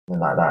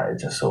like that, it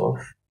just sort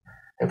of,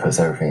 it puts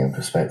everything in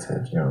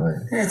perspective, do you know what I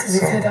mean? Yeah,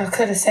 because I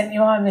could have sent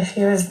you home if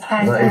you was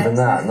playing Not games. even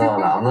that, no,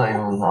 like, I'm not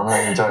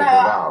even joking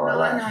about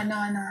it.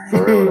 No.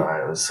 For real,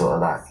 like, it was sort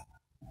of like,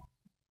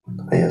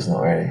 but it's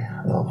not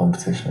a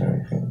competition or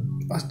anything.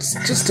 I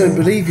just don't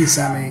believe you,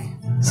 Sammy.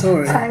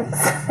 Sorry. Thanks.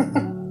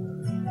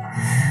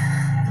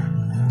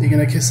 You're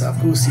going to kiss her? Of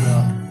course you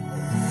are.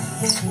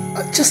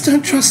 I just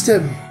don't trust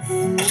him.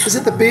 Is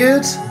it the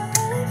beard?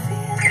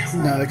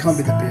 No, it can't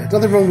be the beard.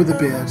 Nothing wrong with the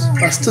beard.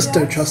 I just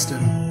don't trust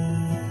him.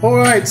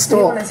 Alright, stop.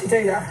 You wanted to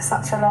do that for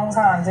such a long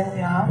time, didn't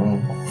you?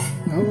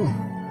 Oh.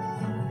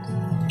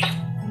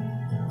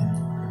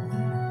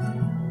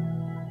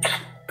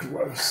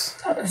 Gross.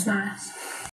 That was nice.